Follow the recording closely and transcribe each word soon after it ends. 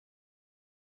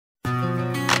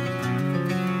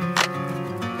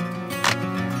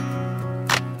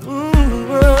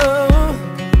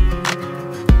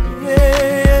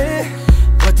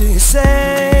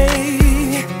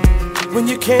when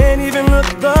you can't even look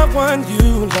the one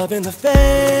you love in the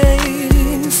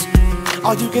face.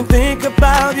 All you can think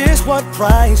about is what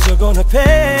price you're gonna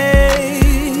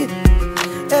pay.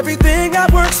 Everything I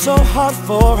worked so hard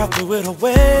for, I threw it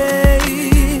away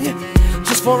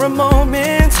just for a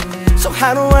moment. So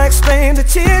how do I explain the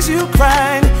tears you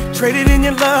cried? Traded in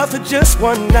your love for just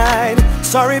one night.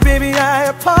 Sorry baby, I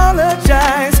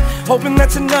apologize, hoping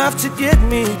that's enough to get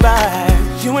me by.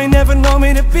 You ain't never known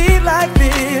me to be like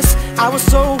this. I was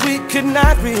so weak, could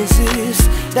not resist.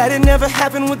 That it never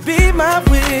happened would be my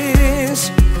wish.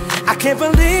 I can't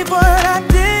believe what I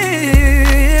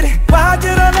did. Why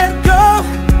did I let go,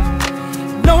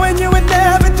 knowing you would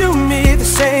never do me the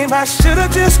same? I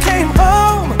should've just came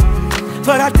home,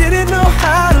 but I didn't know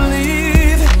how to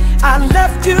leave. I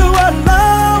left you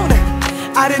alone.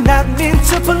 I did not mean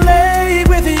to play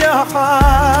with your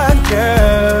heart,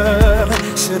 girl.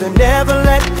 Should've never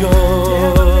let go.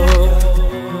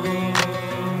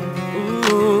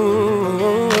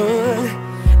 Ooh,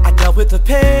 I dealt with the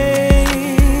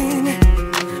pain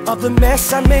of the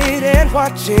mess I made and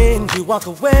watching you walk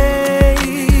away.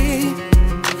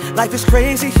 Life is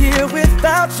crazy here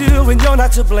without you, and you're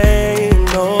not to blame,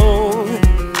 no.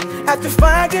 After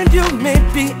finding you,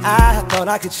 maybe I thought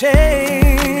I could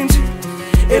change.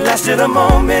 It lasted a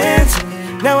moment,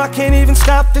 now I can't even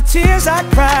stop the tears I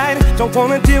cried. Don't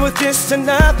wanna deal with this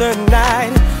another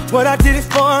night. What I did it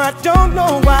for, I don't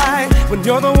know why, when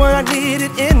you're the one I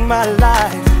needed in my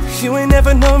life. You ain't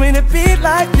never known me to be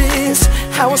like this.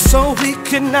 I was so weak,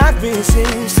 could not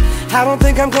resist. I don't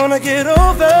think I'm gonna get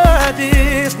over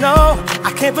this, no.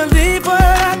 I can't believe what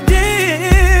I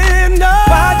did, no.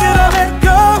 Why did I let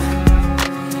go,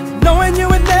 knowing you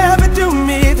would never do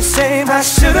me the same? I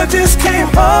should've just came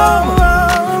home,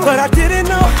 but I didn't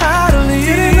know how to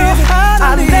leave.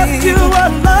 I left you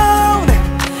alone.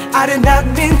 I did not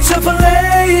mean to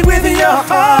play with your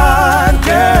heart,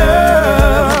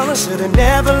 girl. Should've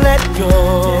never let go.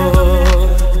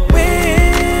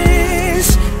 Wish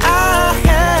I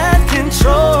had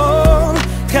control,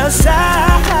 'cause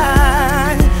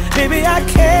baby, I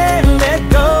can't let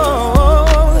go.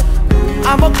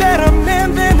 I'm a better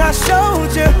man than I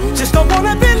showed you. Just don't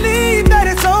wanna believe that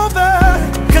it's over,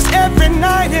 'cause every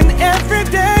night and every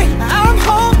day I'm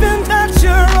hoping that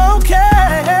you're okay.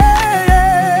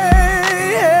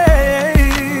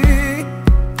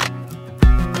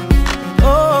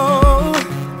 Oh,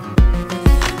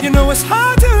 you know it's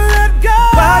hard to let go.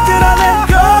 Why did I let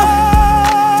go,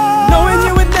 knowing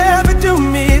you would never do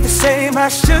me the same? I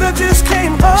should've just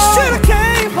came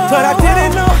home, but I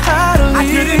didn't know how to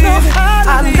leave.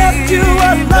 I left you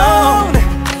alone.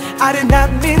 I did not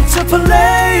mean to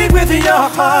play with your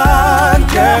heart,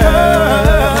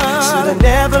 girl. Should've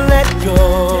never let go.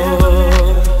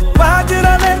 Why did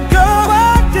I let go? Why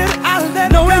did I let go?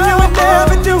 Knowing you would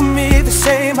never do me the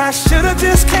same. I should've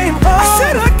just came home. I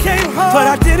should've came home, but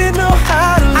I didn't know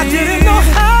how to leave. I didn't know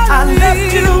how to leave. I left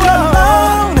you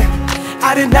alone.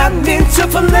 I did not mean to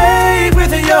play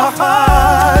with your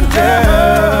heart,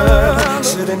 girl.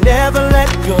 Should've never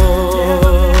let go.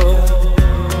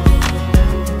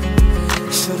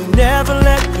 Should've never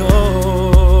let go.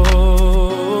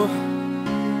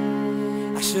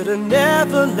 I should've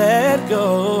never let go.